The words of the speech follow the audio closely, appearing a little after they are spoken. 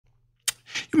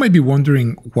You might be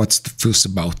wondering what's the fuss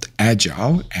about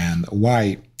Agile and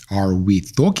why are we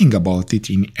talking about it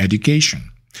in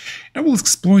education. I will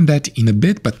explain that in a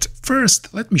bit, but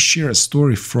first let me share a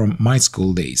story from my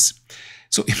school days.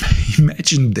 So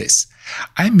imagine this.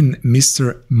 I'm in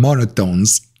Mr.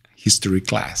 Monotone's history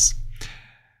class,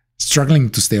 struggling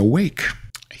to stay awake.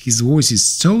 His voice is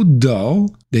so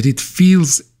dull that it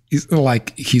feels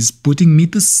like he's putting me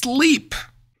to sleep.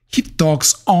 He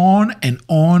talks on and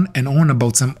on and on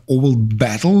about some old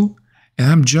battle, and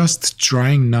I'm just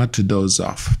trying not to doze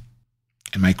off.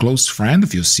 And my close friend, a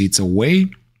few seats away,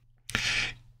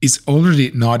 is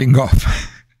already nodding off.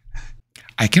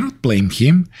 I cannot blame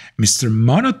him. Mr.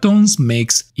 Monotones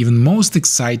makes even most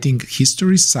exciting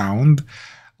history sound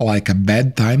like a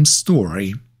bedtime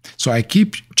story. So I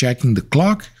keep checking the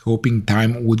clock, hoping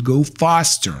time would go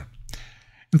faster.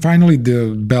 And finally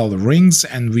the bell rings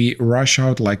and we rush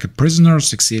out like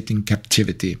prisoners escaping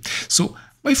captivity. So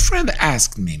my friend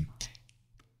asked me,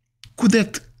 could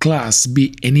that class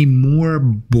be any more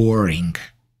boring?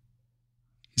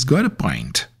 He's got a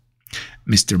point.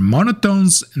 Mr.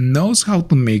 Monotones knows how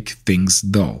to make things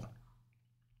dull.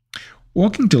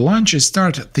 Walking to lunch, I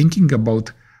start thinking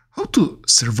about how to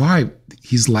survive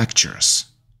his lectures.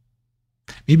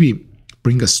 Maybe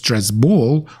bring a stress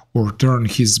ball or turn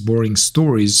his boring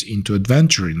stories into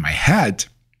adventure in my head.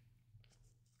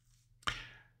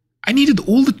 I needed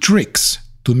all the tricks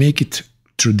to make it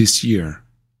through this year.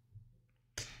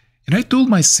 And I told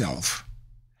myself,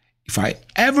 if I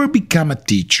ever become a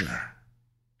teacher,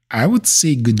 I would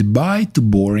say goodbye to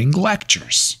boring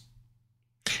lectures.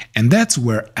 And that's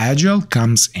where Agile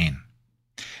comes in.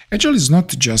 Agile is not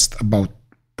just about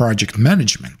project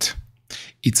management.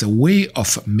 It's a way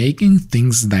of making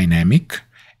things dynamic,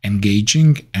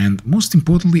 engaging, and most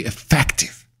importantly,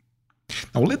 effective.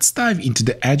 Now let's dive into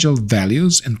the Agile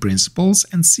values and principles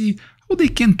and see how they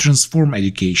can transform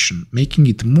education, making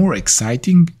it more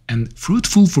exciting and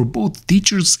fruitful for both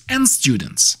teachers and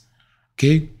students.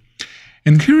 Okay?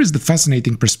 And here is the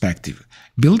fascinating perspective.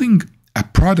 Building a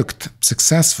product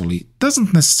successfully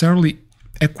doesn't necessarily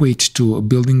equate to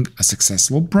building a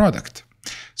successful product.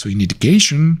 So in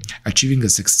education, achieving a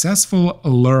successful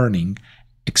learning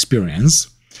experience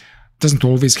doesn't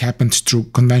always happen through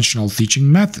conventional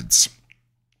teaching methods.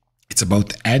 It's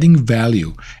about adding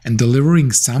value and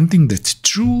delivering something that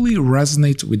truly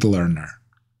resonates with the learner.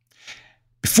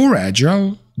 Before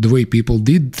Agile, the way people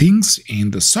did things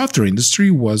in the software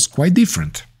industry was quite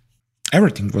different.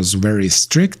 Everything was very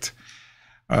strict.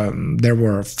 There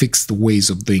were fixed ways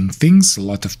of doing things, a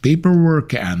lot of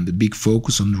paperwork, and a big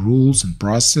focus on rules and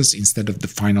process instead of the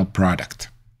final product.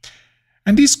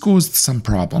 And this caused some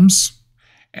problems,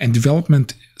 and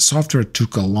development software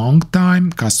took a long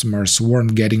time, customers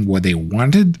weren't getting what they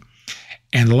wanted,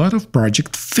 and a lot of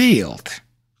projects failed.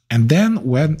 And then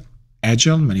when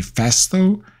Agile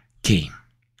Manifesto came,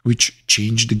 which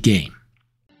changed the game.